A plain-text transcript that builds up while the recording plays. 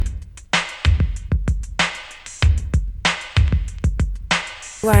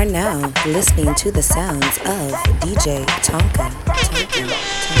You are now listening to the sounds of DJ Tonka.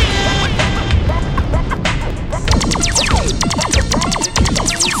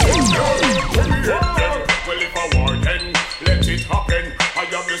 Well, if I war then, let it happen. I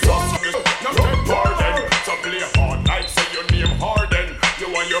am the sauce, not the pardon. So play hard like say your name Harden. You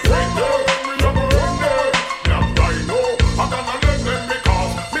and your friend there, we never run there. Now I know, I'm gonna let them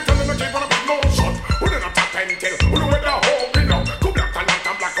because me tell them to keep on a big mouth shut. Who do not tap and tell, who do with the hope in up. Go black and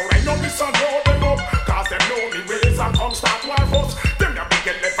black, or I know this and know them up. Cause them know me ways and come start war us. Them ya big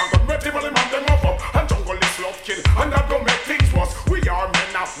and left and got ready, well, them have them up. And jungle is love kill, and that don't make things worse. We are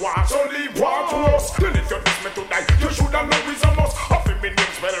men of war, so leave war to us. Then if you miss me tonight, you should have known it's a must. Half a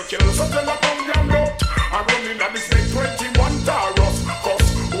minute spell kill, so tell a come down out. I'm running at this big 21 Taurus. Cause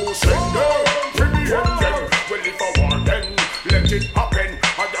who said no? Free me and them. Well, if I war then, let it happen.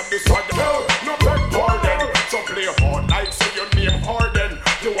 I am this one, no third pardon. So play hard like say your name Harden.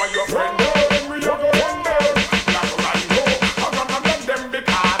 You and your friend, we are going there. Black and go, I'm gonna let them be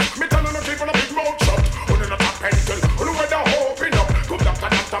cast. Me telling the people a big mouth shut. Who do not have pencil, who do with the hope in up. Come down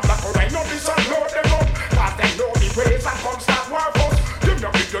and black or I know this and know them up. Cause they know the ways and come start war first. Them the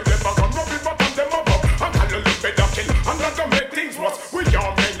big you never gonna rub it but on them up. And call you look better kill. And not to make things worse. We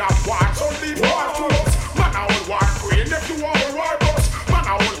are men of war, so leave war to us. Man a whole war queen if you all war boss. Man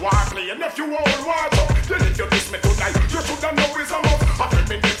a whole war playing if you all war tough. Then if you diss me tonight, you should have known it's a must. After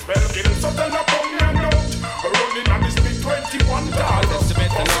me next spell kill, so tell her come here now. Running on this big 21 dollars. It's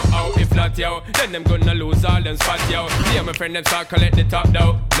better now out if not yo. Then them gonna lose all them spots yo. Yeah, my friend them start collect the top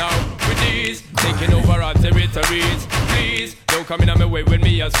down. Now with these taking over our territories. Please don't come in on my way when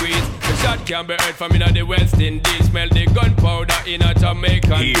me a squeeze. The shot can be heard from in the West Indies. Smell the gunpowder in a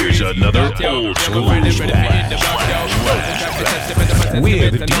Jamaican. Here's another old school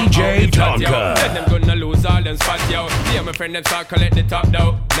with DJ Tonka. Then them gonna lose all them spots yo. Yeah, my friend them start collect the top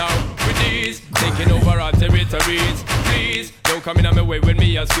down. Now with these taking over our territories. Please don't come in on my way when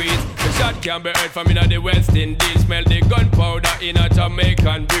me a squeeze. The shot can be heard from in the West Indies. Smell the gunpowder in a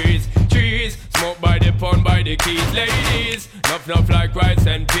Jamaican breeze. Trees smoke by the pound by the keys. Ladies nuff like rice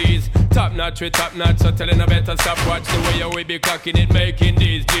and peas. Top notch with top notch, so telling I better stop. Watch the way you will be clocking it, making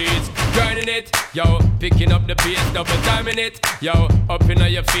these G's. Grinding it, yo, picking up the pace, double timing it, yo, up in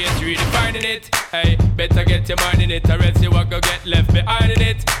your face, redefining it. Hey, better get your mind in it, or else you will go get left behind in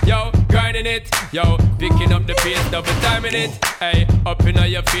it. Yo, grinding it, yo, picking up the pace, double timing it. Hey, up in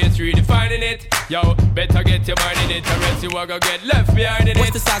your face, redefining it. Yo, better get your mind in it, or else you will go get left behind in it.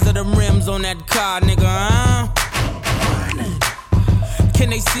 What's the size of the rims on that car, nigga, huh? Can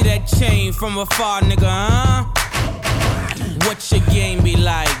they see that chain from afar, nigga, huh? What your game be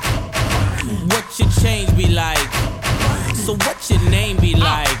like? What your change be like? So what your name be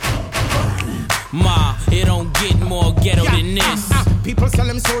like? Ma, it don't get more ghetto than this. People sell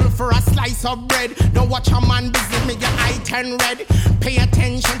them soul for a slice of bread. Don't watch a man business, make your eye turn red. Pay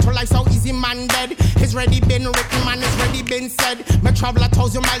attention to life, so easy man dead. It's ready been written, man, it's ready been said. Me travel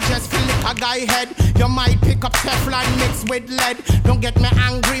 1,000 miles just feel like a guy head. You might pick up Teflon mixed with lead. Don't get me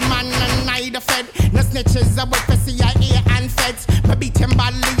angry, man, and neither fed. No snitches are with the CIA and feds. Me beat him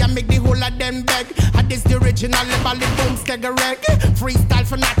badly and make the whole of them beg. And this the original Bally Boom Stagger Reg. Freestyle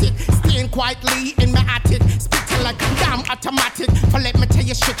fanatic, staying quietly in my attic. Spitting like a damn automatic. For let me tell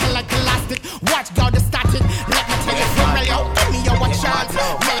you, shaking like elastic. Watch God the static. Let me tell you for real, yo. Give me your one chance.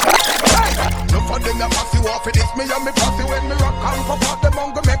 No for them that pass you off. It is me and me pass you when me rock and pop out them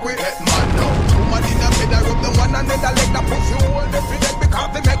hunger make we let man know. Two man in the bed, I rub the one and then I leg that pussy hold them for them because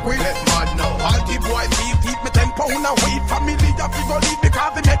they make we let man know. All the boy beat me 10 pound a week. Family a figure lead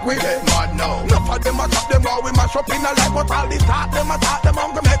because they make we let man know. No for them I top them all we mash up in a life. But all the talk them I talk them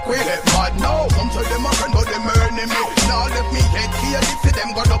hunger make we let man know. Some say them a friend but them earning me. Now let me get clear if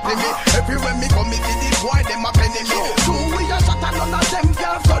them got up in me. Everywhere me come me see the boy them a penny me. Two we a shot and none of them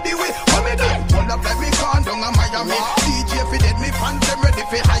can't study we. What me do? One of them me gone down a Miami. DJ fi dead me fans them ready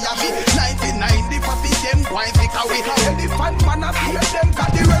fi hire me. 1990 for see them boys sick away. Elephant man a see them got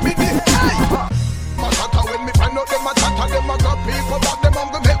the remedy. Hey! Massacre when me find out them a chatter them a got people but them am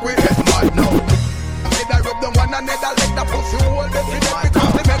gonna make we head mad now. I rub them one another leg the pussy hold them fi dead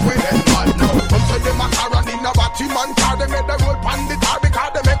because they make we head mad now. Some say them a car in a batty man car they make the road pan the car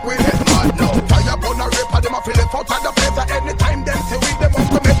because they make we head mad now. Fire burn a rape them a feel it out of the place at any time them see we them up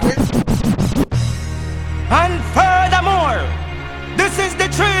to make we. And furthermore, this is the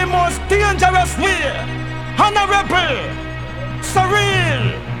three most dangerous way. Honorable,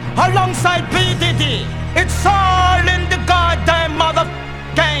 surreal, alongside PDD. It's all in the goddamn mother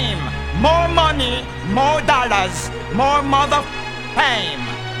game. More money, more dollars, more mother fame.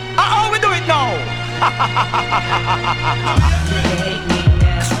 How we do it now? Take me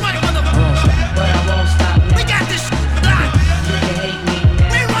now.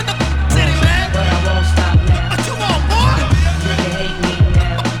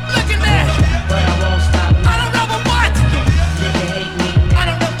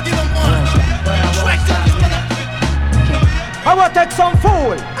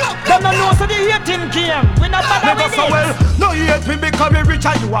 rich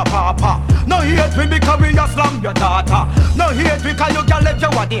and you a papa. No hate me because we a slam your daughter. No hate because you can left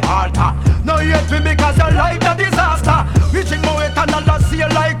you at the altar. No hate me because your life a disaster. Reaching more eternal and see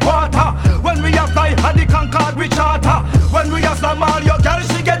like water. When we a fly at the Concord we charter. When we a slam all your girl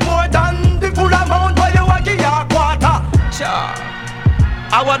she get more than the full amount while you a give her quarter. Sure.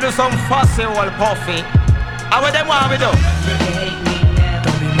 I want to do some fussy old puffy. I want them want me do.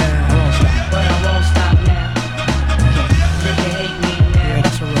 Don't be mad, I won't stop. But I won't stop now. You can hate me now. Yeah,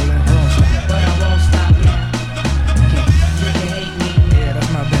 that's a rollin', I won't stop. But I won't stop now. You can hate me now. Yeah,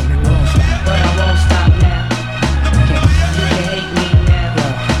 that's my Bentley, I won't stop. But I won't stop now. You can hate me now. Yeah,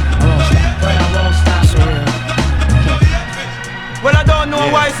 I won't stop. But I won't stop now. Well, I don't know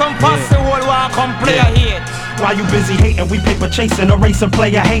why some fussy old want come play a hit. While you busy hating, we paper chasing, erasing,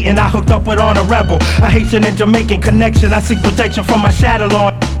 player hating. I hooked up with On a Rebel, a Haitian and Jamaican connection. I seek protection from my shadow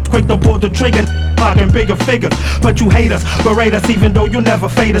lord. Quick to pull the trigger, talking bigger figures. But you hate us, berate us, even though you never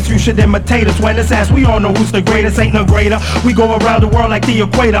fade us. You should imitate us when it's asked. We all know who's the greatest, ain't no greater. We go around the world like the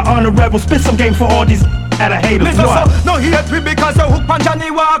equator. On a Rebel, spit some game for all these at a haters. Listen, so, no hate me because you hook on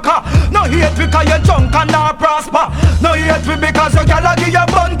Johnny Walker. No hate because you drunk and not prosper. No hate me because you gotta give your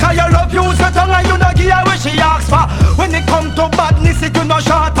bun. Cause you love use your tongue and you not give her what she asks for. When it come to badness it you no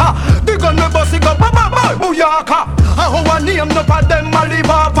shorter. The gun me bust it go ba ba ba booyaka. And how I name no for them a live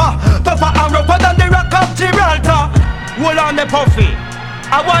off. Tougher and rougher than the rock of Gibraltar. Hold on the puffy.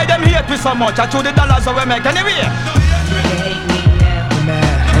 And why them hate me so much? I told the dollars that we make anyway. You can hate me now. Mad,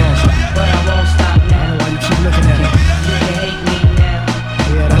 I won't stop. But I won't stop now. I know why you keep looking at me. You can hate me now.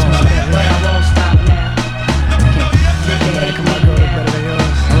 Yeah, that's my bad. But I won't stop now. You can hate me now. Better than yours.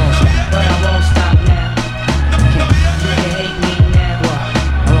 I won't stop. But I won't stop now. You can hate me now.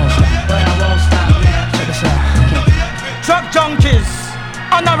 I won't stop. But I won't stop now. Check this out. Truck junkies,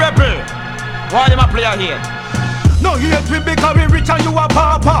 on a rebel. Why them a player here? No hate me because we rich and you a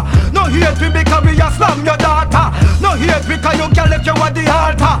papa. No hate me because we a slam your daughter. No hate because you can left you at the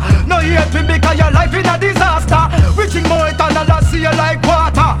altar. No hate me because your life in a disaster. Reaching more eternal and see you like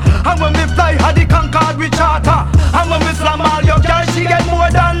water. And when we fly at the Concord we charter. And when we slam all your girl she get more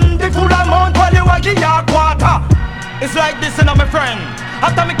than the full amount while you a give her quarter. It's like this, you know, my friend.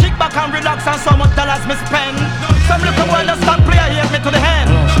 After me kick back and relax and so much dollars me spend. Some little boy just stop player hate me to the hand.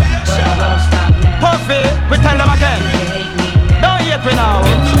 Puffy, we tell them again. Don't hate me now.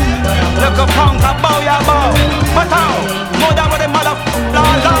 Look a punk, a bow, ya bow. But how? More than what the mother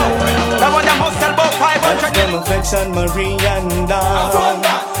law. That one them must sell about 500. Them affection, Marie and Dawn.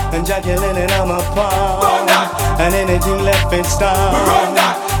 And Jacqueline and I'm a palm. And anything left it star.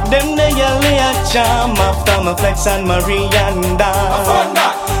 Them they yell a charm after my flex and Marie and Dawn.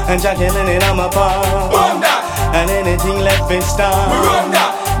 And Jacqueline and I'm a palm. And anything left it star.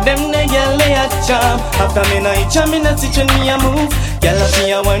 Them they yell a charm after me no itch and me no stitch when me a move. Girl a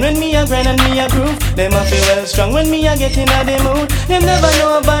see a wine when me a grind and me a groove. Them a feel well strong when me a get in a the mood. Them never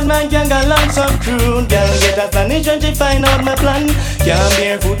know a bad man can go long so crude. Girl get a Spanish when she find out my plan. Can't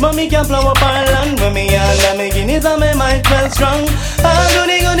barefoot but me can plow up our land. When me under me guineas and me mind well strong. All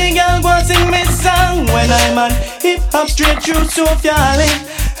goody goody girl go sing me song. When I'm on hip hop straight through Sophia Alley.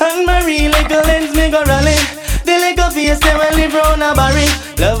 And Marie little lens me go rally. The little face they will live round a barry.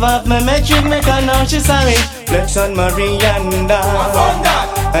 Love off my metric make her know she sorry. Flex on Marie and Dawn.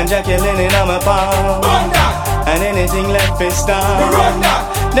 And Jacqueline in my palm. And anything left is star.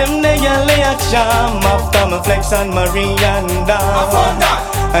 Them they yell a charm after my flex on Marie and Dawn.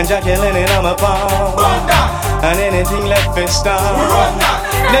 And Jacqueline in my palm. And anything left is star.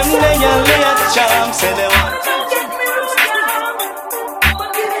 Them they yell a charm. Say they want.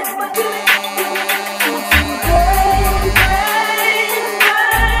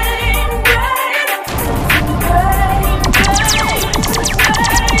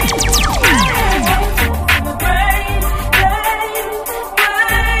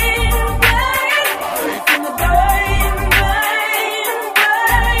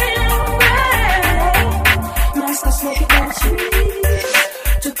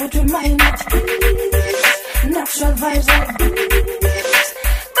 Natural vibes like this.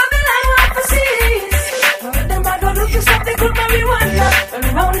 Babylon want to see this. Them bad go look you something good marijuana. And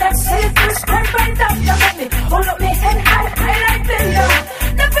around that safe first part by doctor. Let me hold up my head high like thunder.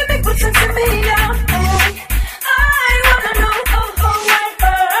 Nothing make good sense to me now. I wanna know why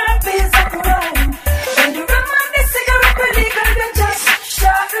herb is a crime. When the rum and the cigarette were legal, then just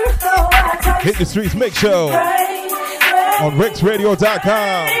shut the water. Hit the Streetz Mix Show on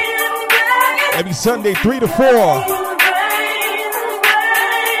RexRadio.com. Every Sunday, 3 to 4.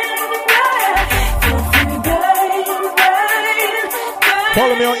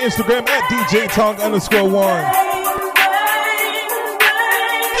 Follow me on Instagram at DjTonka_1.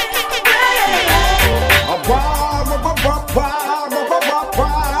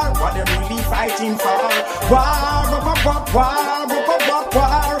 war.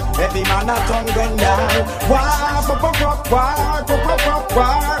 Every man a tongue gun down. War.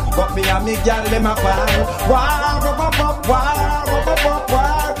 But me and me gal them a war.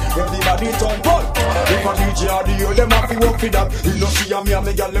 Everybody turn gun. If a DJ or the yo, them have to work for that. You know see me and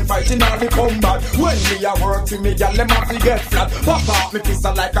me gal them fighting all the combat. When me a work for me gal them have to get flat. Pop off me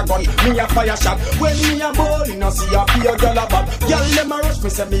pistol like a gun, me a fire shot. When me a ball, you know see a fear gal a bad. Gal them a rush me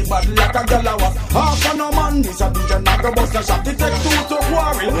say me bad like a gal a was. Half a no man, this a DJ knock a bust a shot. It take two to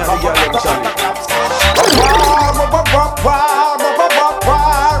quarrel.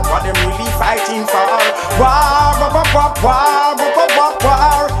 What them really fighting for? War.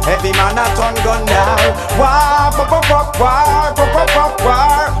 Every man a turn gun down. War.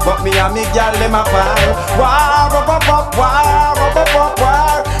 But me and me gal them a war.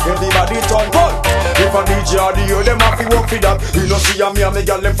 Everybody turn gun. If a DJ or the yo, them have to work for that. You know see me and me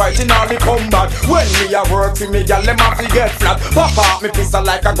gal them fighting all the combat. When me a work for me gal them have to get flat. Pop off me pistol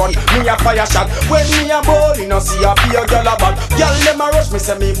like a gun, me a fire shot. When me a ball, you know see a fear gal a bad. Gal them a rush me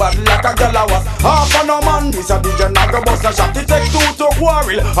say me bad like a gal a was. Half a no man, this a DJ knock a bust a shot. It take two to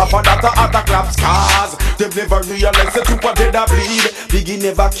quarrel. Half a that a clap scars. They never realize the two a dead a bleed. Biggie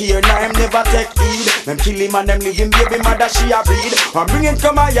never care, now him never take heed. Them kill him and them leave him baby mother she a breed. And bring it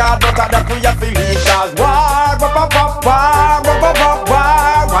come a yard, but that we a feel it. Cause war.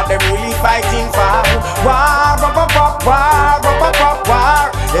 What them really fighting for? War.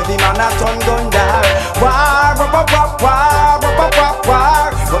 Every man a turn gun down. War.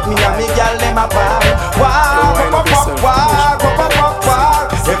 But me and me gal them a war.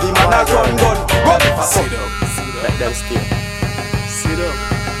 Every man a turn gun. Sit up. Let them steal. Sit up.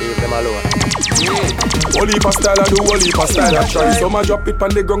 Leave them alone. Whole heap of style I do, whole heap of style I try. Some a drop it on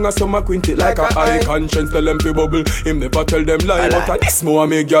the ground and some a quint it like a high. Conscience tell them fi bubble, him never tell them lie. But a this more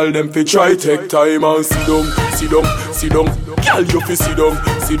me girl them fi try. Take time and sit down. Girl you fi sit down.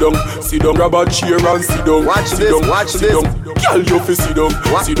 Grab a chair and sit down. Watch this. Girl you fi sit down.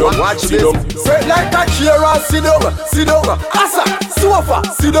 Watch this. Say like a chair and sit down. Asa, sofa,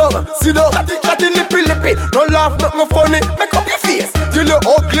 sit down. Chatty lippy. No laugh, nothing funny. Make up your face. You look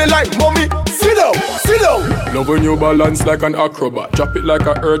ugly like mommy. Sit down. Love when you balance like an acrobat. Drop it like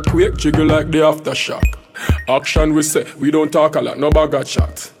an earthquake, jiggle like the aftershock. Action we say, we don't talk a lot, no bag of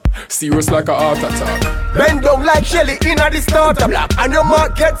chat. Serious like a heart attack. Bend down like Shelly in a the starter block. And your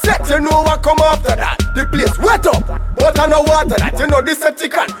mark get set, you know what come after that. The place wet up, but I know water that. You know this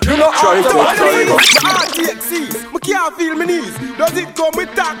Septicon, you know after that. RTXCs, I can't feel my knees. Does it come with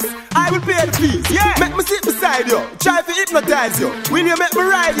tax? I will pay the fees. Yeah, make me sit beside you, try to hypnotize you. When you make me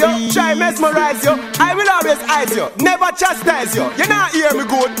ride you, try mesmerize you. I will always eyes you, never chastise you. You not hear me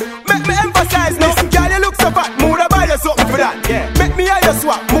good, make me emphasize now. Girl, you look so fat, mood I buy you something for that. Yeah, make me hear you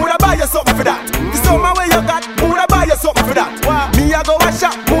swap, mood I buy you something for that. The summer where you got, mood I buy you something for that. Me I go a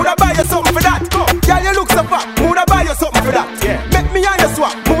shop, mood I buy you something for that. Girl, you look so fat, mood I buy you something for that. Yeah, make me hear you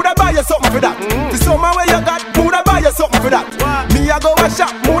swap, mood I buy you something for that. The summer where you got, mood I buy you something for that. Me I go a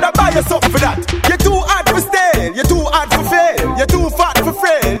shop, mood I buy you something for that. You're too hard for stale, you're too hard for fail, you're too fat for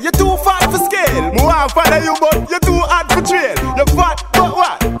frail, you're too fat for scale. More I follow you, but you're too hard for trail. You're fat, but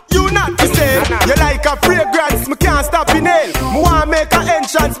what? You not for sale. You like a fragrance, me can't stop your nail. Me want make an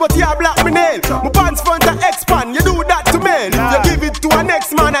entrance, but you block me nail. My pants front to expand, you do that to me. If you give it to a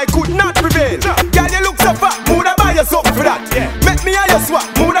next man, I could not prevail. Girl, you look so fat, mood I buy you something for that. Make me hear you swap,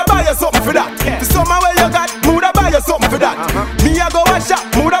 mood I buy you something for that. The summer where you got, mood I buy you something for that. Me I go and shop,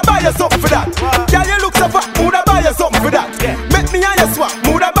 mood I buy you something for that. Girl, you look so fat, mood I buy you something for that. Make me hear you swap,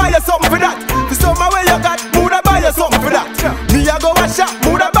 mood I buy you something for that. The summer where you got, mood I buy you something for that. Me I go and shop,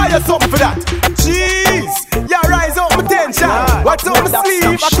 mood I buy you something for that. Jeez, you rise up my tension. What's on my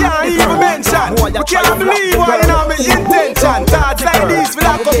sleeve, I can't even mention. I can't believe what you know my intention. Thoughts like these will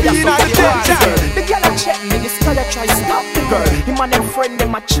have to be in attention. The girl a check me, this guy a try stop the girl. Him and them friend,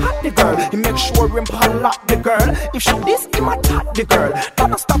 them a chat the girl. He make sure him lock the girl. If she this, him a tap the girl.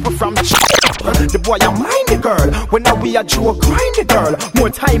 That'll stop her from chat. The boy a mind the girl. When now we a joke, grind the girl. More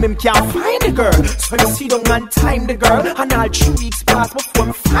time him can't find the girl. So you see don't man time the girl. And all 3 weeks pass before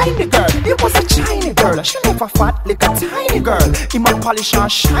me find the girl. It was a China girl. She never fat like a tiny girl. Him a polish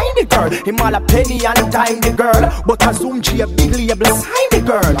and shine the girl. Him all a penny and dime the girl. But a Zoom G a big label sign the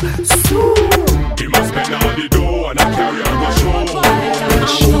girl. So he must spend all the dough and I carry on my show.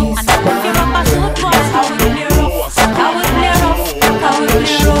 She's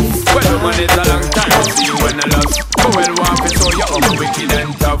well, the money's a long time to see you when I lost. But well, walk it so you're up wicked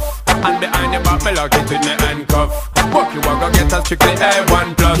and tough. And behind your back, me lock it with me handcuff. Walk you walk, get a strictly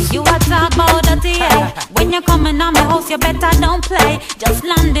A1+. You a talk about dirty, yeah. When you coming on my house, you better don't play. Just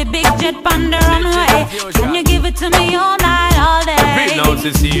land the big jet on the runway. Can you give it to me all night?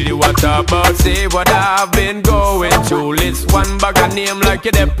 Cecilia, what about? Say what I've been going through. List one bag of name like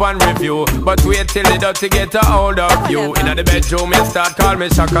you dep on review. But wait till the dirty get a hold of you. In the bedroom, you start call me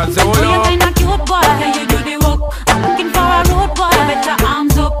Shaka Zulu. You're kinda cute boy, yeah, you do the work. I'm looking for a road boy, better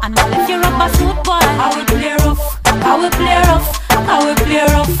arms up. And I'll lift you up a suit boy. I will play rough, I will play rough, I will play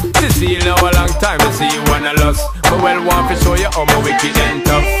rough. Cecilia, a long time to see you wanna lost. But well, want to show you how my wicked and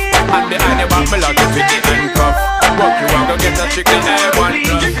tough. And behind the back, me lock it with the handcuff. Walk you out, go get a chicken air one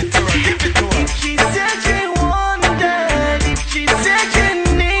plus. Give it to her, give it to her. If she said she wanted, if she said she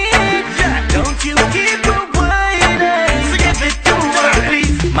need, don't you keep her waiting. So give it to her,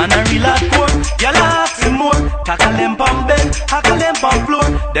 please. Man, I real hardcore, y'all ask me more. Tackle them on bed, tackle them on floor.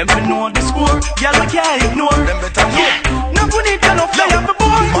 Them fi know the score, y'all we can't ignore. Them better know. No good need no fly up the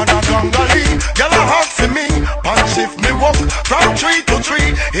board. Man a gangali, y'all a hawk for me. Punch shift me walk from tree to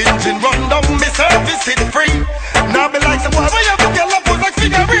tree. Engine run down, me service it free. Now be like some what you have y'all put like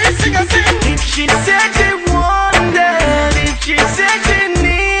figure sing a sing. If she said she wanted, if she said she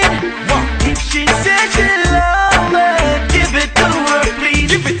need, if she said she love me, give it to her,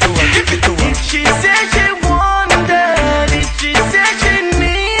 please. Give it to her, give it to her. If she said she wanted, if she said she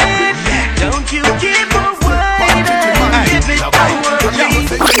need, don't you keep her waiting. Give it to her,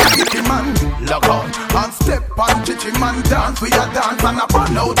 please. Man, log on and step on chichi man, dance we a dance and a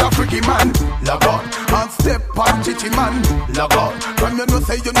burn out a freaky man. Log on and step on chichi man, log on. From you know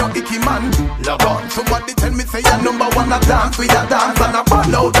say you know icky man, log on. Somebody tell me say you number one a dance we a dance and a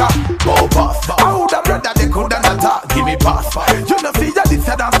burn out a oh boss. I woulda brother they coulda not talk, give me pass. You know see ya this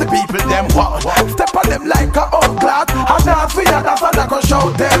a dance the people them want. Step on them like a old clock, a dance we a dance and I go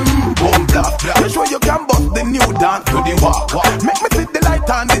show them boom blast. You sure you can bust the new dance to the walk. Make me see the light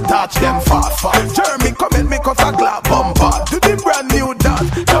and the touch them fast. Jeremy come at me cause I glad bumper. Do the brand new dance.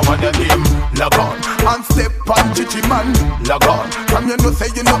 Now on your name, log on. And step on chichi man, log on. From you know say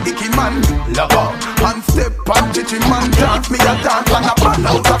you know icky man, log on. And step on chichi man, dance me a dance and a burn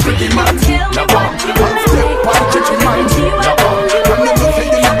out a freaky man, log on. And step on chichi man, log on. From you know say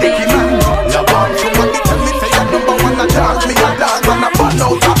you know icky man, log on. Somebody tell me say you number one a dance me a dance and a burn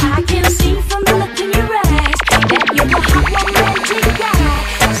out a. I can see from the look in your eyes that you're a hot romantic guy.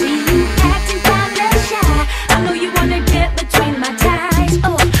 See you acting kinda shy. I know you wanna get between my thighs.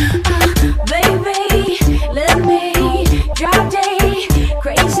 Oh, baby, let me drop day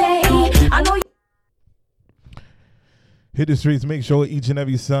crazy. I know you. Hit the streets. Make sure each and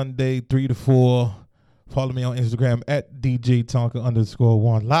every Sunday, 3 to 4. Follow me on Instagram at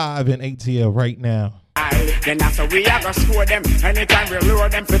DjTonka_1. Live in ATL right now. Then after we are gonna score them. Anytime we lure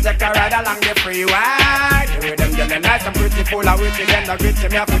them, protect a ride along the freeway. Do them getting nice and pretty full of witty. Then the gritty,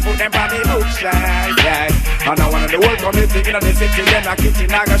 me have to put them on the bookshelf. Yeah, and I want the whole community in the city. Then the kitchen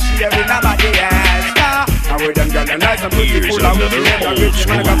I go share with nobody else. And with them getting nice and pretty full of witty. Then the gritty,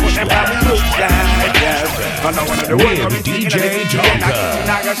 me I go put them on the bookshelf. Yeah, and I want the whole community in the city. Then the kitchen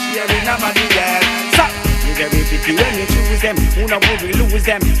I go share with nobody else. Very picky when you choose them, who know who we lose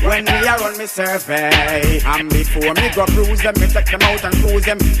them. When we are on me survey, and before me go cruise them, me take them out and cruise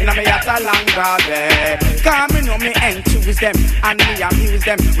them. In a me at a longer day. Cause me know me and choose them, and me amuse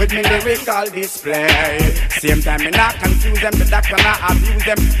them with me lyrical display. Same time me not confuse them, the doctor not abuse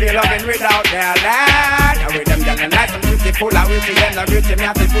them. Feel loving without their land. With them getting nice and beautiful, I will see them, the beauty me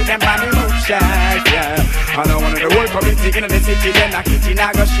have to put them on me bookshelf. Yeah, and I want the whole community in the city, then a kitchen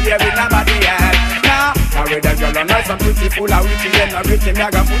I go share with nobody else. Now with them girl are nice and beautiful, I witty them, I witty me,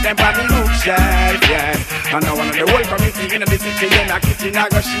 I go put them on the bookshelf, yeah. And I want the whole community in the city, then a kitchen I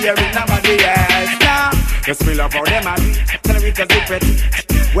go share with nobody else. Now, the smell of how them a beat, tell me it's a secret.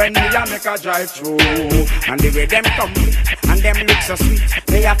 When me a make a drive through, and the way them complete, and them look so sweet,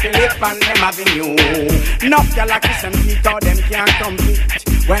 they have to live on them avenue. Enough y'all a kiss and feet, or them can't compete.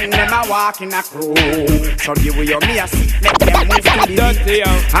 When them a walk in a crew, so the way you me a seat, make them move to the beat,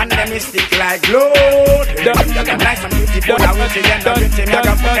 and them is stick like glue. Them nice and beautiful, I will see them, the beauty, me a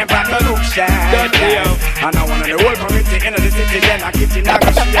go put them on the bookshelf. And I want the whole community in the city, then a kitchen I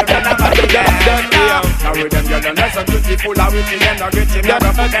go share with nobody else. Now with them girl nice and beautiful, I will see them, the beauty, me a go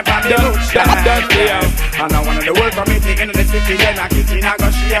put them on the bookshelf. And I want the whole community in the city, then a kitchen I go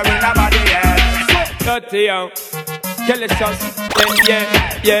share with nobody else. Dirty out, kill it us, yeah.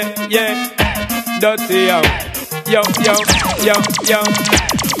 Dirty out, yo.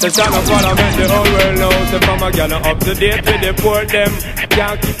 The shot of what I make the whole world know. So from a girl up to date, we deport them.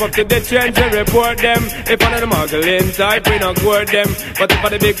 Can't keep up to the trends, we report them. If one of the muggling type, we not court them. But if I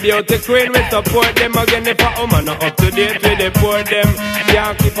the big beauty queen, we support them. Again, if a woman not up to date, we deport them.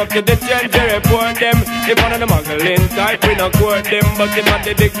 Can't keep up to the trends, we report them. If one of the muggling type, we not court them. But if I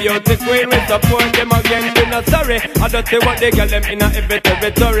the big beauty queen, we support them. Again, we not sorry. I don't say what they get them in a every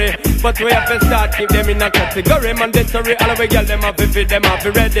territory. But we have to start keep them in a category. Mandatory, all we get them up if them have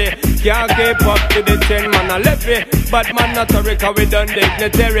ready. Can't keep up to the 10 man a levy. But man not sorry, cause we done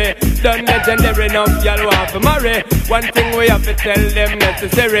dignitary. Done legendary, enough y'all want to marry. One thing we have to tell them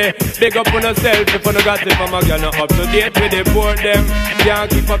necessary. Big up on yourself if you no got it from a girl not up to date, we deport them. Can't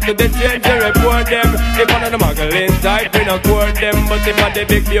keep up to the change, we report them. If one of the muggling type, we not court them. But if a the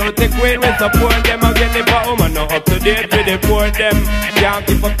big beauty queen, we support them. Again, if a woman not up to date, we deport them. Can't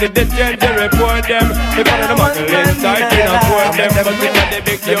keep up to the change, we report them. If one of the muggling type, we not court them. But if a the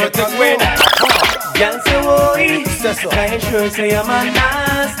big beauty queen, Girl say oi, can you sure say I'm a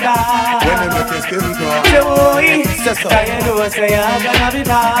nasty? When you make your skin crawl. Say oi, can you know say I'm gonna be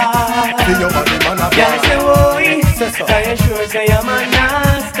bad? See your body man a Girl say oi, can you sure say I'm a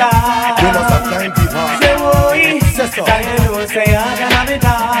nasty? You must have time to pass. Say oi, can you know say I'm gonna be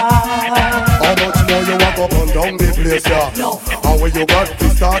bad? How much more you walk up and down the place, yeah? How will you got to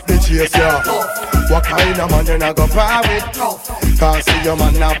start the chase, yeah? What kind of man you not go par with? Can't see your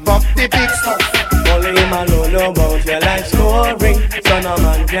man not pop the pics. Only him alone know about your life story. So no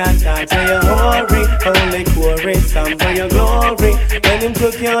man can talk to your hurry. Only chorus song for your glory. When him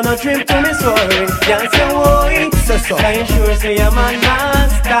took you on a trip to Missouri, can't say oi. Can you sure say I'm a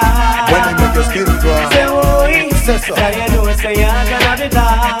master? When you make your skin crawl. Say oi. Can you know say you're gonna be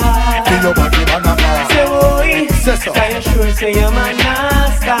bad? See your body man a pass. Say oi. Can you sure say I'm a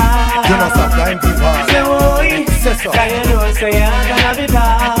master? You must have time to pass. Say oi. Can you know say you're gonna be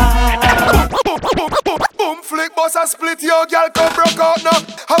bad? Boom flick boss a split your girl come broke out now.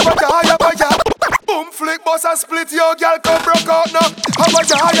 Have a ya. Boom flick boss a split your girl come broke out now. Have a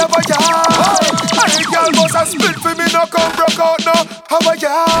ya. Hey girl boss a split for me now come broke out now. Have a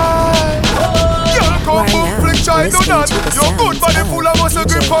ya. Girl come boom flick try do that. Your good body full of muscle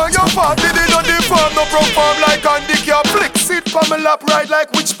grip on your fat. Did it on the farm no perform like handicap. Flick sit for me lap ride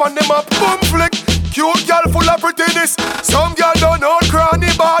like which pan them up. Boom flick. Cute girl full of prettiness. Some girl don't know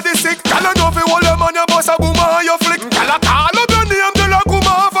cranny body sick. Girl I know fi hold them on your boss a boom on your flick. Girl I call up your name till I come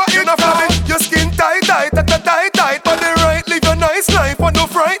over in a flabby. Your skin tight, but the right live your nice life on no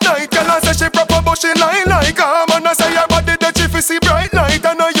fright night. Girl I say she proper but she lie like man I say your body that she fi see bright light.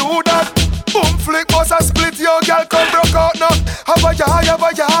 I know you that. Boom flick boss a split your girl come broke out now. Have a ya.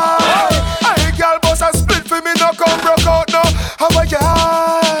 Hey girl boss a split for me now come broke out now. Have a ya.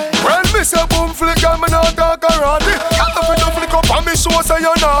 Well me say boom flick and me not talk karate. Girl if you don't flick up on me show say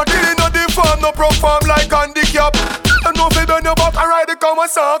you're naughty. Inna the farm no perform like handicap. I know fi bend your back and ride the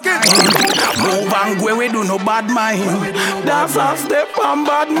Kawasaki. Move and go we do no bad mind. Dance off step and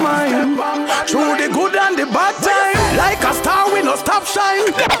bad mind. Through the good and the bad time. Like a star we no stop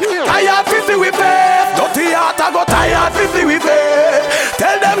shine. Tired fi see we play. Dirty heart I go tired fi see we play.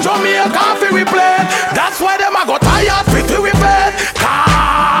 Tell them Jamaica fi we play. That's why them I go tired fi see we play.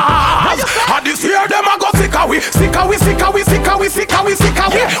 And this year them a go sick away.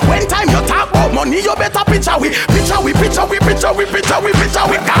 When time you talk about money you better picture we. Cause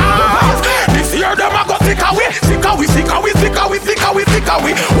this year them a go sick away.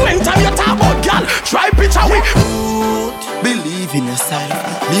 When time you talk about girl, try picture we. Believe in yourself.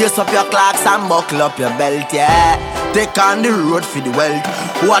 Lace up your clocks and buckle up your belt, yeah. Take on the road for the wealth.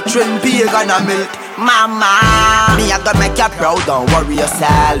 Watch when pagan a milk. Mama, me I gonna make you proud, don't worry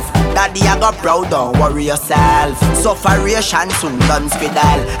yourself. Daddy I got proud, don't worry yourself. Sufferation soon done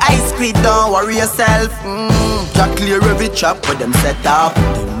squidal. I squid, don't worry yourself. Just clear every trap with them set up.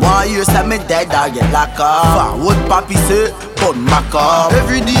 Them want you say me dead or get locked up. Forward papi say, bun back up.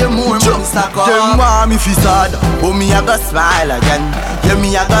 Every day more money stack up. Them want me fi sad, but me I got smile again. Yeah,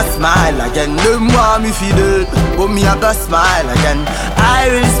 me I got smile again. Them want me fi dead, but me I got smile again. I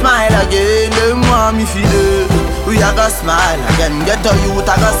will smile again. Them want me fi dead, we I got smile again. Get a youth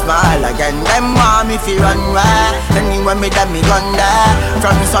I got smile again. Them want me fi run right. Anywhere me that me gun there.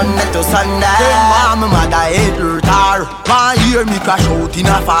 From Sunday to Sunday. Them want me mother hate her. Want hear me crash out in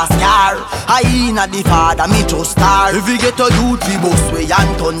a fast car. I inna the father me just star. If we get a youth we boss way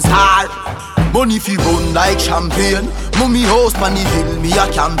and turn star. Money fi run like champagne. Mummy house man the hill me a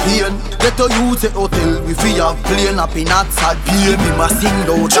campaign. Get a youth at hotel we fi have plane. Happy not sad pain. Me ma sing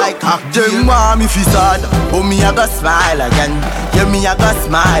out like cocktail. Them want me fi sad, but me a go smile again. Yeah me a go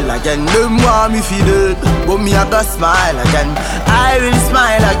smile again. Them want me fi dead, but me a go smile again. I will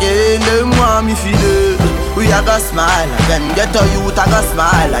smile again. want me feel it. We a go smile again. Get a youth a go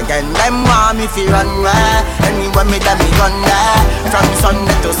smile again. Them want me feel run right. Anywhere me them me gun there. From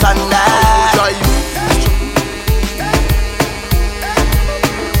Sunday to Sunday.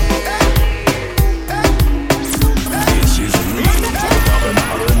 This is real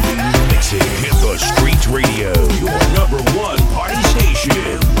R&B mixing. Hit the Streetz Radio, your #1 party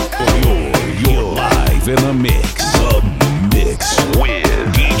station. You're live in the mix. The mix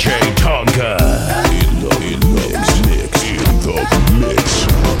with DJ Tonka. In the mix.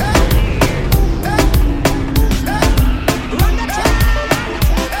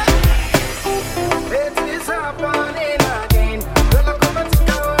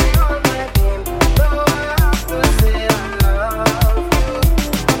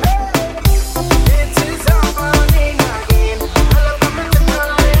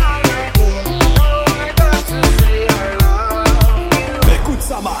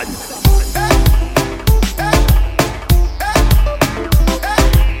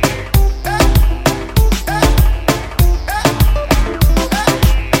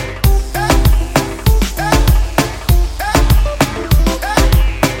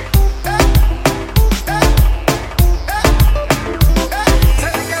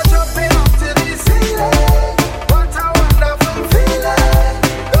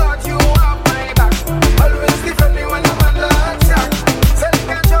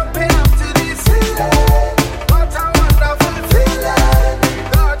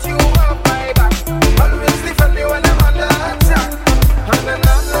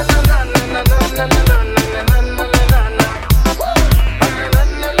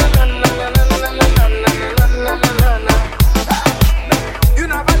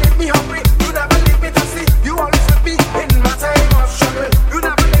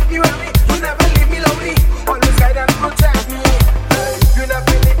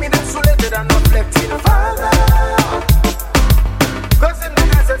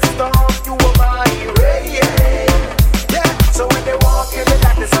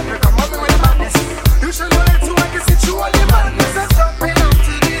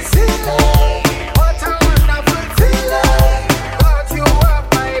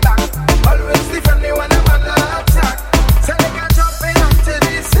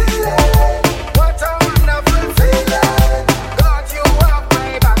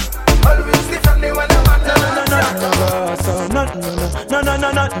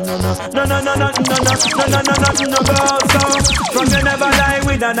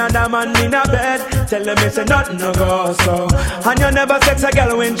 Another man in a bed, tell them it's a nothing no go so. And you never sex a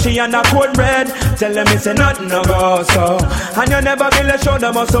girl when she on a cold bread, tell them it's a nothing no go so. And you never build a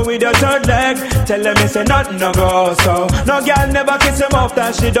shoulder muscle with your third leg, tell them it's a nothing no go so. No girl never kiss him off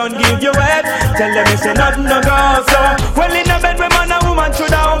that she don't give you head, tell them it's a nothing no go so. Well in a bed with man and woman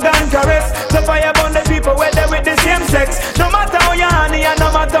should have hug and caress. So fire upon the people where they with the same sex. No matter how you honey and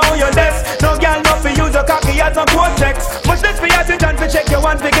no matter how you less. No girl no for use a cocky as no cortex. Much less for your attention to check your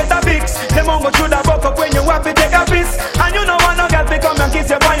one to get a fix. Them on go through the buck up when you want to take a piss. And you know one no girl to come and kiss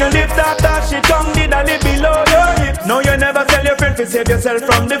you on your lips. After she tongue did a lip below your hip. No you never tell your friend to save yourself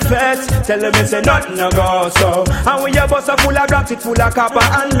from the feds. Tell them it's a nothing no go so. And when your bus are full of rocks it full of copper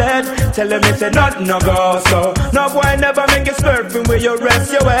and lead. Tell them it's a nothing no go so. No boy never make you slurping where you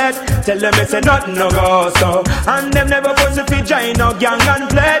rest your head. Tell them it's a nothing no go so. And them never force if you join no gang and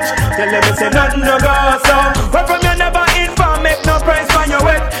pledge. Tell them it's a nothing no go so. Where from you never inform make no price for your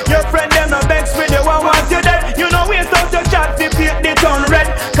wet. Your friend them no vex with you one once you dead. You know waste out your chat to paint the town red.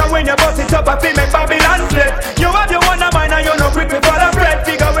 Cause when you bust it up I feel make Babylon flip. You have your one of mine and you no quick for the bread.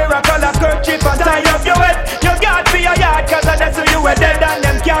 Figure where I call a kerchief and tie up your head. You got for your yard cause that's who you were dead. And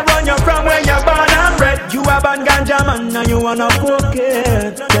them can't run you from where you're born and bred. You have a ganja man and you wanna cook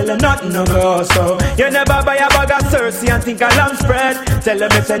it. Tell them nothing no go so. You never buy a bag of Cersei and think a lamb spread. Tell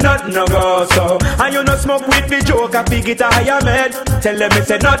them it's a nothing no go so. And you no smoke with the joke a pig it a higher med. Tell them it's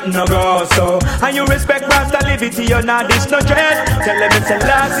a nothing no go so. And you respect Rasta liberty you not dish no dread. Tell them it's a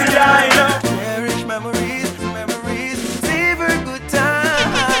lassie I know. Cherish memories, savor good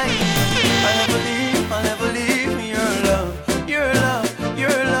time. I'll never leave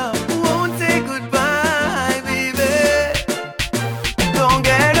your love won't say goodbye, baby. Don't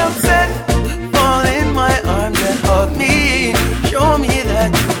get upset, fall in my arms and hug me. Show me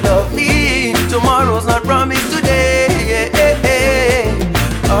that you love me. Tomorrow's not promised today.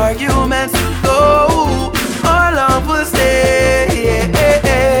 Arguments will go, our love will stay.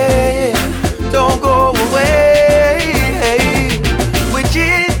 Don't go away. We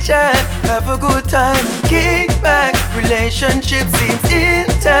chit-chat, have a good time, kick back. Relationship seems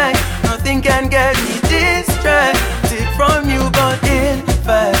intact. Nothing can get me distracted from you, but in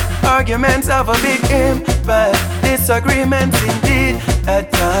fact, arguments Arguments have a big impact. Disagreements indeed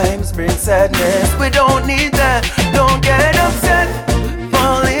at times bring sadness. We don't need that. Don't get upset.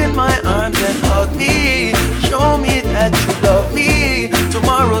 Fall in my arms and hug me. Show me that you love me.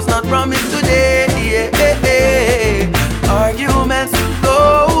 Tomorrow's not promised today. Arguments will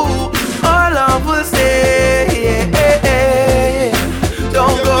go, our love will stay.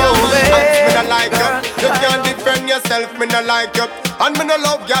 Don't go away. Me no like you. You can't defend yourself. Me no like you. And me no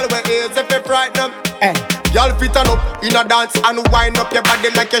love y'all where is if you frighten them. Y'all fit on up in a dance and wind up your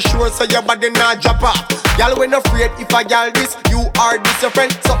body like you're sure so your body not drop off. Y'all when afraid if I y'all this, you are this your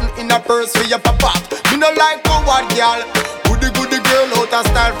friend. Something in a purse for your pop off. Me no like coward y'all. Goody girl out of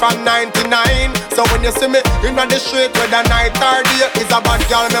style from 99. So when you see me in the street with a night or day, it's a bad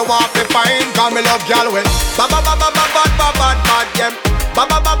girl me want to find. Cause me love y'all with bad yeah.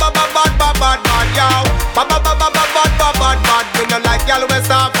 Bad yow. Bad. Me no like y'all with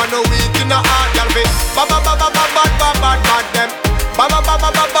soft and no weak in the heart. Y'all be bad them. Bad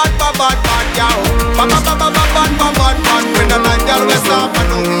yow. Bad. Me no like y'all with soft and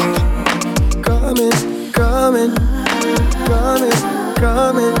no weak. Coming.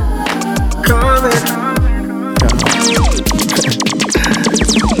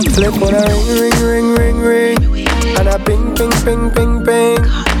 Flip on a ring, and a ping.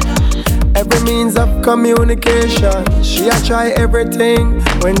 Every means of communication, she a try everything.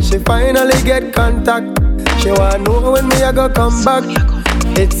 When she finally get contact, she wanna know when me a go come back.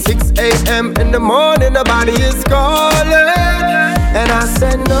 It's 6 a.m. in the morning, the body is calling, and I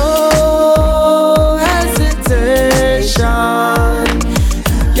said no hesitation.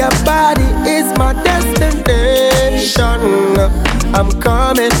 Your body is my destination. I'm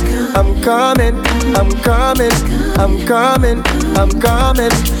coming.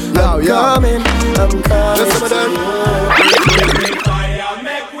 Listen to them.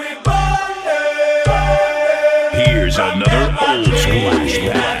 Here's another old school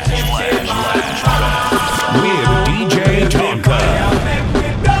splash with DJ Tonka.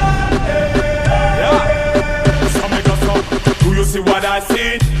 Do you see what I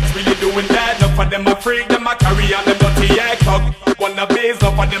see? Really doing that. Enough of them a freak, them a carry on them dirty act. Wanna base,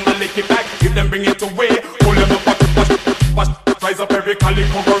 enough of them a lick it back. If them bring it away, pull them up, wash, rise up every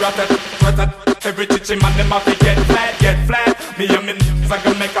calico, go rat. Every chichi man, them have to get flat. Me and me I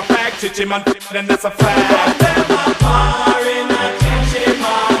can make a pack, chichi man, then that's a fact. Them a bar in a chichi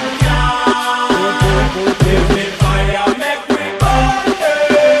man, yeah. Give me fire, make we burn.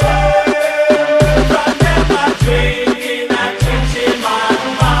 From them a drink in a chichi man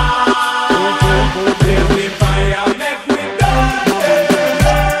bar. Give me fire, make we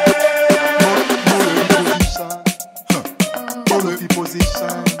Bullet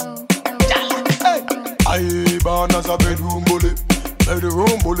position. I born as a bedroom bully.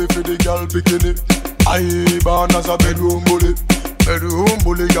 Bedroom bully for the girl bikini. I born as a bedroom bully. Bedroom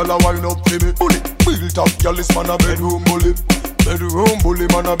bully, girl a wind up to me. Bully, built up, girl is man a bedroom bully. Bedroom bully,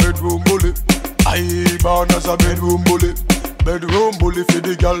 man a bedroom bully. I born as a bedroom bully. Bedroom bully for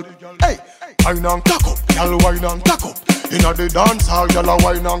the girl. Hey, wine and cock up, girl wine and cock up. Inna the dance hall, girl a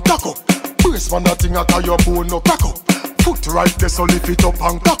wine and cock up. Brace man a thing a tie your bone no crack up. Foot right there so lift it up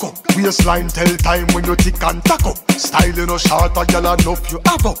and cock up. Waistline tell time when you tick and tack up. Style in a short a girl enough you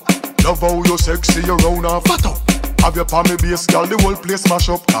have up. Love how you sexy you round and fat up. Have your palmy base girl the whole place mash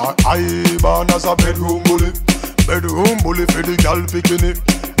up. I born as a bedroom bully. Bedroom bully for the girl bikini.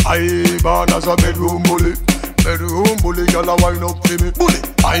 I born as a bedroom bully. Bedroom bully girl a wine up to me. Bully.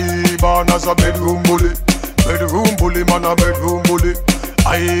 I born as a bedroom bully. Bedroom bully man a bedroom bully.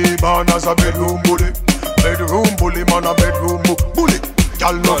 I born as a bedroom bully. Bedroom bully man a bedroom bully.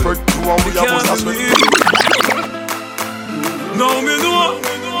 Girl no fret to how we a bust a sweat. Now me know.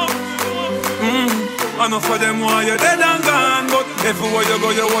 Enough of them want you dead and gone, but everywhere you go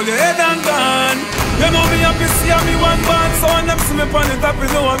you hold your head and gone. You know me happy see me one band, so when them see me on the top you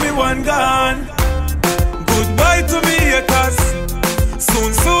know me one gone. Goodbye to me haters.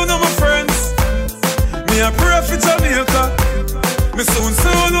 Soon I'm my friends. Me a pray for Jamaica. Me soon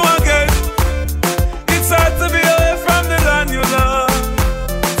again. It's hard to be away from the land you love.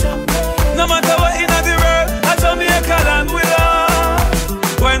 No matter what in the world, a Jamaica land we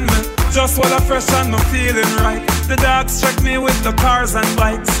love. When me just while I'm fresh and I'm feeling right, the dogs check me with the cars and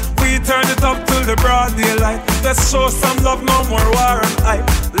bikes. We turn it up till the broad daylight. Let's show some love, no more war and hype.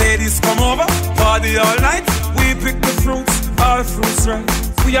 Ladies come over, party all night. We pick the fruits, all fruits right.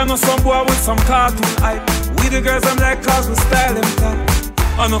 We are no some boy with some cartoon hype. We the girls I'm like cause we style them tight.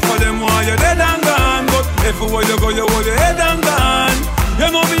 Enough of them want you dead and gone, but everywhere you go you hold your head and gone. You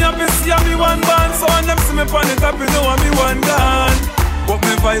know me happy see me one band, so when them see me on the top you know me one gone. But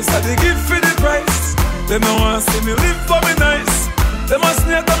me vice I they give Them no want see me live for me nice. Them a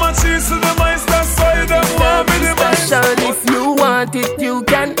snake, them a cheese, so them a that's why them want me the best. Special, if you want it, you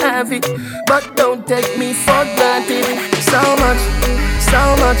can have it, but don't take me for granted. So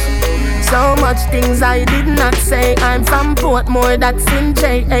much things I did not say. I'm from Portmore, that's in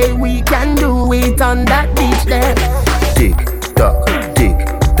JA. We can do it on that beach there. Tick tock, tick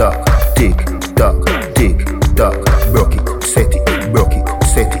tock, tick tock, tick tock. Broke it, set it, broke it,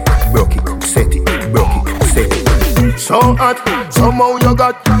 set it, broke it, set it, broke it, set it. So hot, somehow you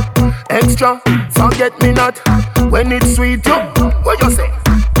got extra. Forget me not when it's sweet. You, what you say?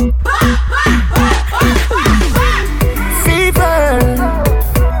 Fever,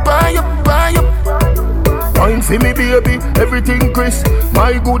 buy up. Wine for me, baby, everything crisp.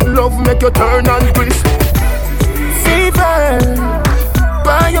 My good love make you turn and crisp. Fever,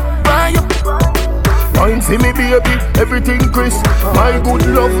 buy up. Wine for me, baby, everything crisp. My good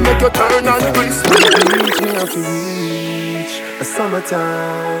love make you turn and crisp. Reach me off reach a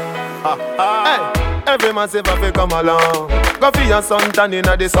summertime. Hey, every man say fi come along. Go for your suntan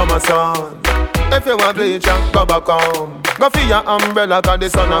inna the summer sun. If you want bleach and go back home, go for your umbrella 'cause the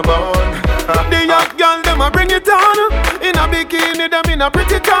sun a burn. The young girl them a bring it on. In a bikini them in a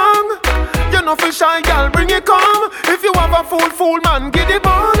pretty tongue. You know for shy girl bring it come. If you have a fool man get it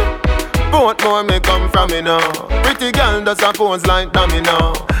on. Both more me come from me now. Pretty girl does a pose like dummy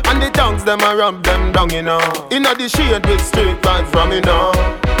now. And the tongues them a rub them down you know. Inna the shade with street vibes from me now.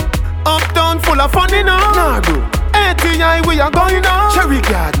 Uptown full of fun you know. Nardo, ATI we are going now. Cherry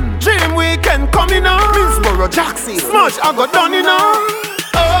Garden, Dream Weekend coming now. Minsboro, Jackson, Smudge I got done you know.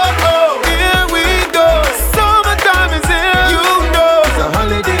 Oh, here we go. Summertime is here. You know it's a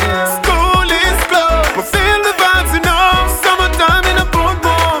holiday. School is closed. We feel the vibes, you know. Summertime in a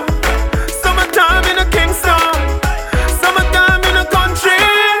Portmore. Summertime in a Kingston. Summertime in a country.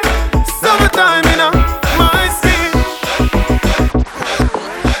 Summertime in a my city.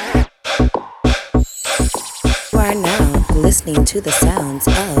 You are now listening to the sounds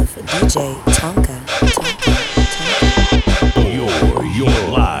of DjTonka. You're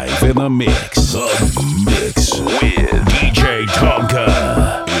live in the mix. The mix with DjTonka.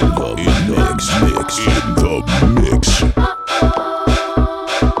 In the mix.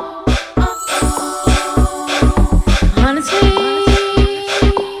 Honestly,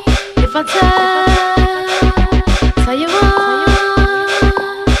 if I tell you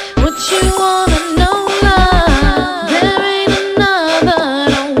what you wanna know, love, there ain't another.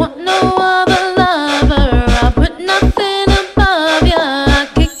 Don't want no other lover. I put nothing above ya. I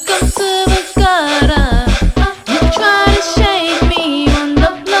kick 'em to the gutter. You try to shake me, end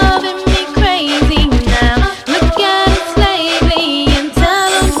up loving me crazy now. Look at us lately and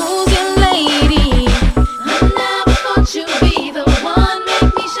tell 'em who's your lady. I never thought you'd be the one,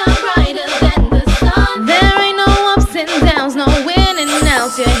 make me shine brighter than the sun. There ain't no ups and downs, no in and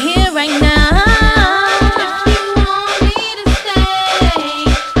outs. You're here right now. If you want me to stay,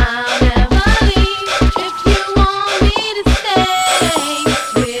 I'll never leave. If you want me to stay,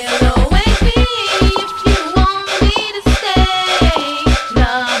 we'll always be. If you want me to stay,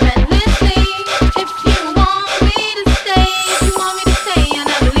 love endlessly. If you want me to stay, I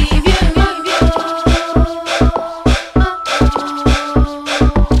never leave you.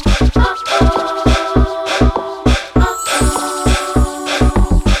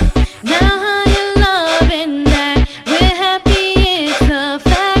 Now how you loving that? We're happy, it's a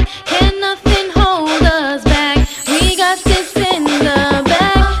fact. Can nothing hold us back? We got this in the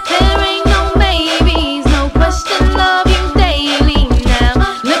bag. There ain't no babies, no question, love you daily now.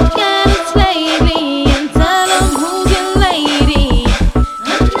 Look at us lately and tell 'em who's your lady.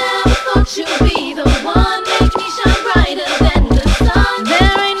 I never thought you'd be the one, make me shine brighter than the sun.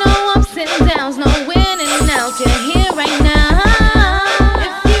 There ain't no ups and downs, no in and outs. You're here right now.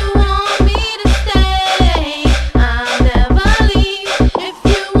 If you want me to stay, I'll never leave. If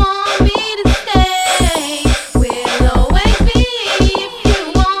you want me to stay, we'll always be. If you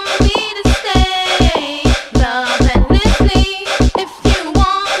want me to stay, love endlessly. If you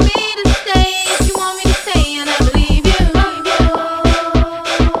want me to stay, I never leave you.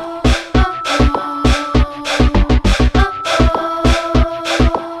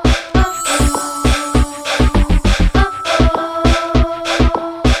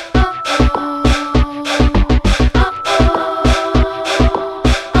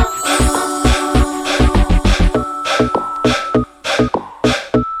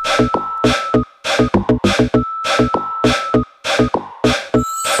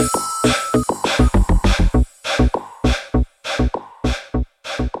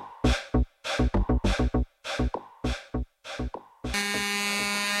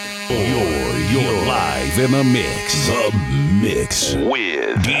 You're live in the mix. The mix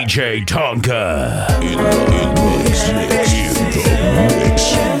with DJ Tonka. In the mix.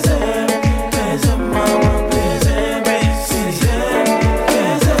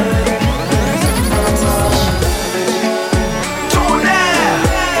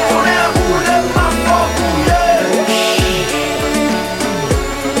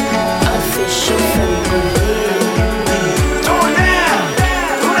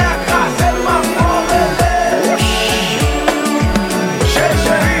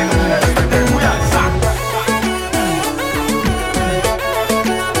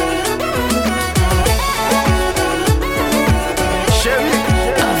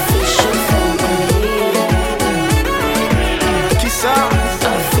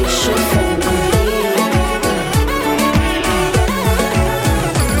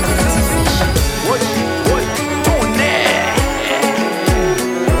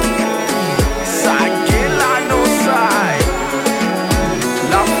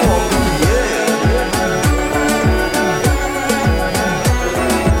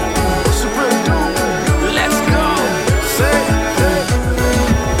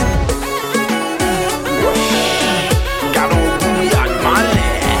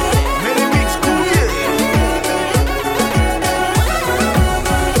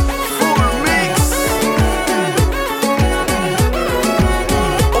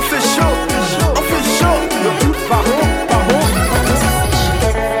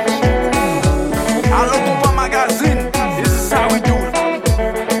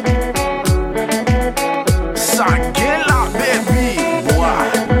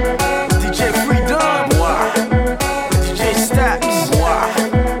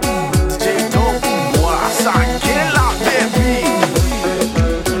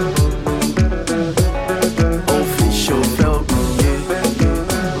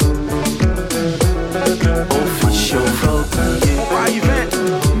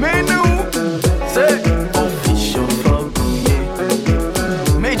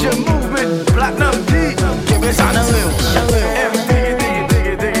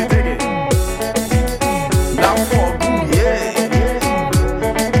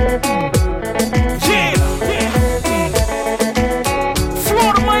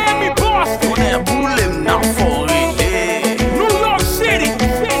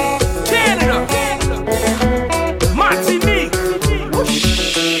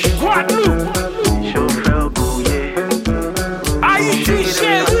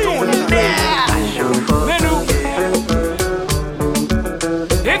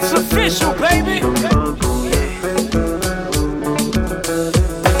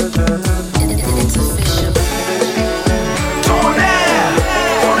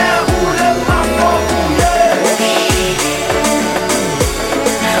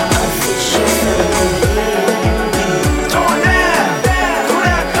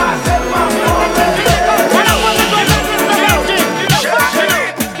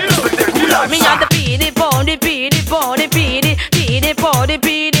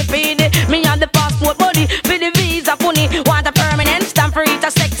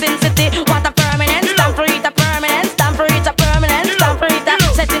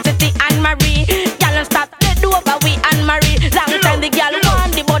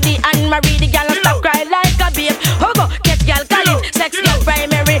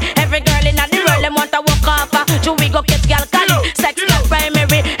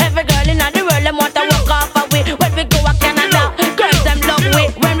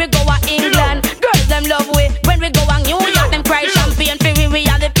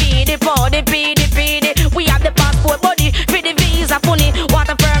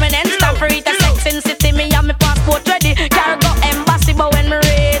 Sex in city, me have me passport ready. Cargo embassy, but when me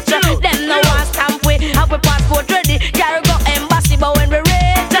reach, them no one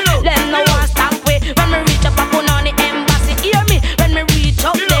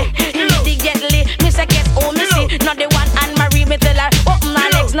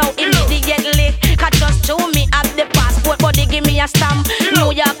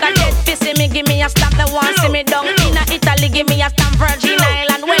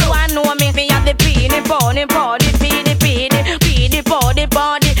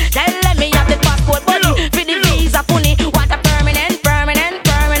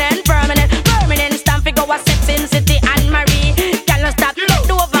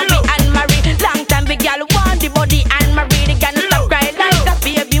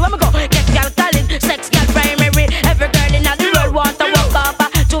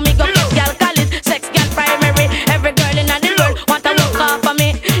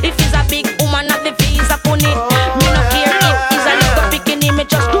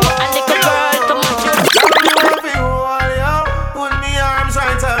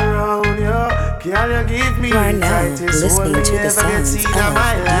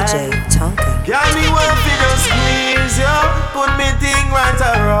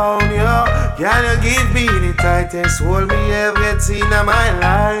give me the tightest hold me ever seen in my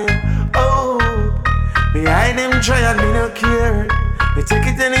life. Oh, behind them trial, me no care. Me take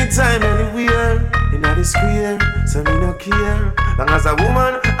it anytime, anywhere. In the square, so me no care. Long as a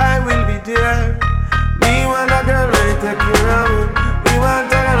woman, I will be there. Me want a girl when take care of me. Me want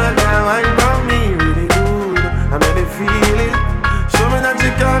a girl that wine for me really good. I made it feel it. Show me that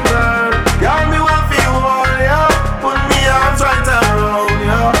you can turn. Girl, me want feel all ya. Put me arms right around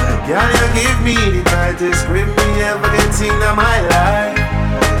ya. Girl, you give me the tightest grip me ever get in my life.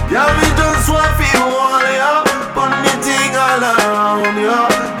 Girl, me just want feel all ya. Put me thing all around ya.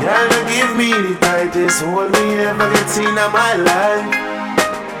 Girl, you give me the tightest hold me ever get in my life.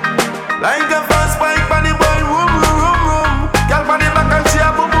 Like a fast bike on the boy, room, room, room, room. Girl, on the back and she a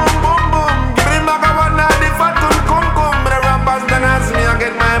boom, boom, boom, boom. Give me back a one and the fat one come, come. But the rappers then ask me, I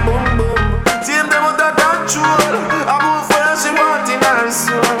get my boom, boom. Team them with the control. I move for her, she want in her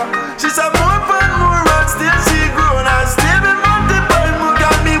soul. She said more fun, more and still she grown. And still be multiple, more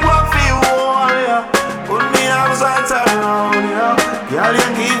got me what feel all, yeah. Put me arms right around, yeah. Girl, you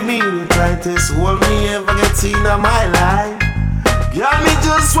give me the tightest hold me ever get in my life. Girl, me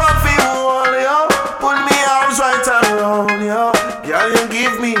just want feel all, yeah. Put me arms right around, yeah. Girl, you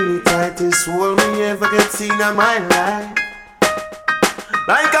give me the tightest hold me ever get in my life.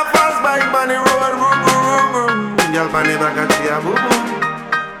 Like a fast bike on the road, boom, boom, boom, boom. Girl, on the back and she a boom, boom.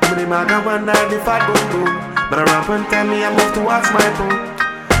 The maga one and the fat boom, boom. But I ramp and tell me I move towards my boom.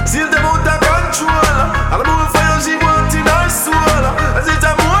 Still them out of control. All the move for you, she want in her soul. As it's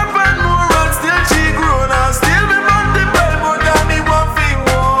a more fun, more and still she grown. And still me multiple, more got me one thing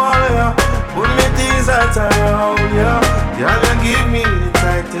all, yeah. Put me things out around, yeah. Girl, you give me the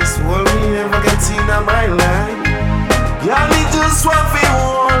tightest hold me ever get in my life. Girl, me just want feel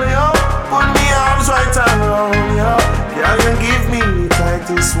all, yeah. Put me arms right around, yeah. Girl, you give me the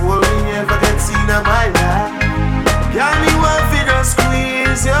tightest hold me ever get in my life. Girl, me want feel just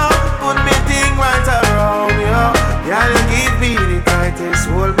squeeze, yeah. Put me thing right around, yeah. Girl, you give me the tightest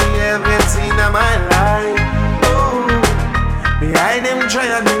hold me ever get in my life. Oh, behind them try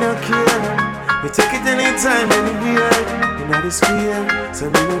and me no care. Me take it anytime, anywhere. In the square, so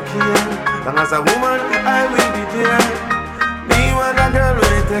me no care. Long as a woman, I will be there. Me want a girl when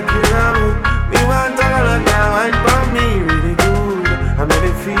they take care of me. Me want a girl that wine for me really good. I made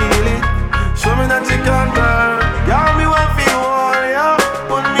it feel it. Show me that you can turn. Girl, me want feel all, yeah.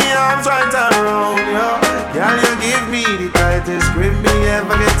 Put me arms right around, yeah. Girl, you give me the tightest grip me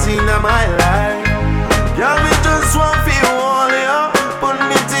ever get in my life. Girl, me just want feel all, yeah. Put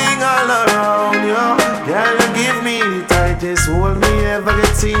me thing all around, yeah. Girl, you give me the tightest hold me ever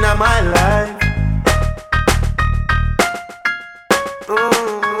get in my life.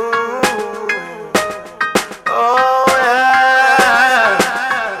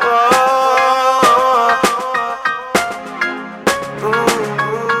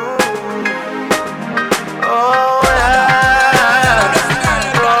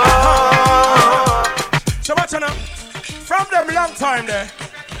 Time there.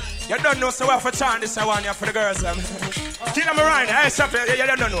 You don't know, so what for chant this I want you for the girls them. Kill them around, hey stop it, you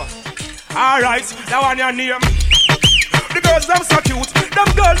don't know. Alright, that one your name. The girls them so cute. Them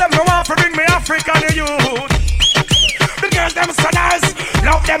girls them no want to bring me African youth. The girls them so nice.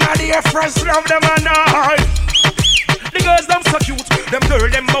 Love them and they fresh, love them and nice. The girls them so cute. Them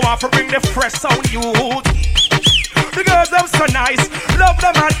girls them no want to bring the fresh sound youth. The girls them so nice. Love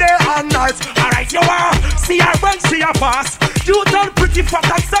them and day and night. Alright, you are. See her when she a pass. You done pretty fat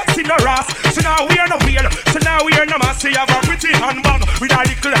and sexy no ass. So now we are no wheel. So now we are no mass. She have a pretty handbag with a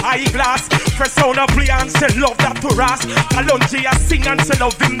little high glass. First sound of play and she love that to ras. Kalonji a sing and she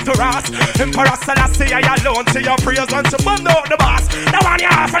love him to ras. Emperor Selassie I alone say your praise and she bund out the bass. That one you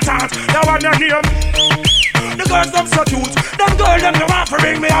half a chance. That one your name. The girls them so cute. Them girls them no want to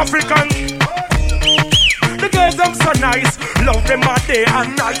bring me African. The girls them so nice. Love them all day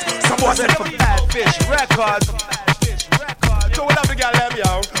and night. So what's it for Bad Fish Records? So what up the girl them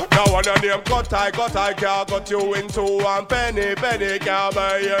yo? Now one of them cut I can't cut you into one penny can't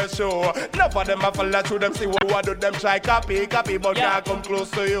buy your show. Enough of them I follow through them see what do them try copy but can't come close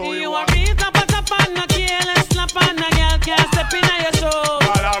to you. You want me to put up on a careless slap on a girl can't step in your show.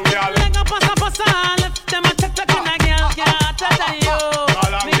 Like a passa left them a check in a girl can't touch you.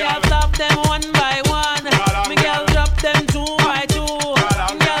 Me girl stop them one by one. Me girl drop them 2 by 2.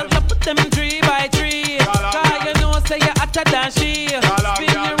 Me girl drop them 3 by 3. Cause you know say you're hotter than she.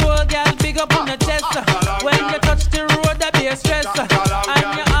 Spin your road, girl, big up on the chest. When you touch the road, that be a stress. And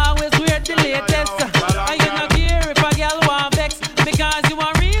you always wear the latest. And you not care if a girl want vex. Because you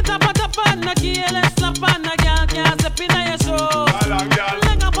want real top on a careless slap on a girl can't step in your show.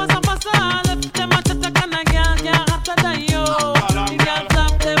 Like a passa left them a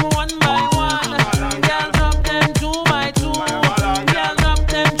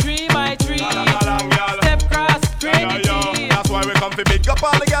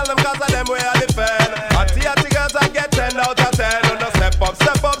the girls them cause of them way I defend. Hotty girls I get 10 out of 10. On the step up,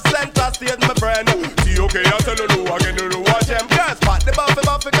 center stage my friend. Okay, I tell you again, you watch them girls. Spot the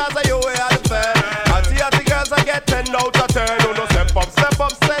buffy cause of you way I defend. Hotty girls I get 10 out of 10.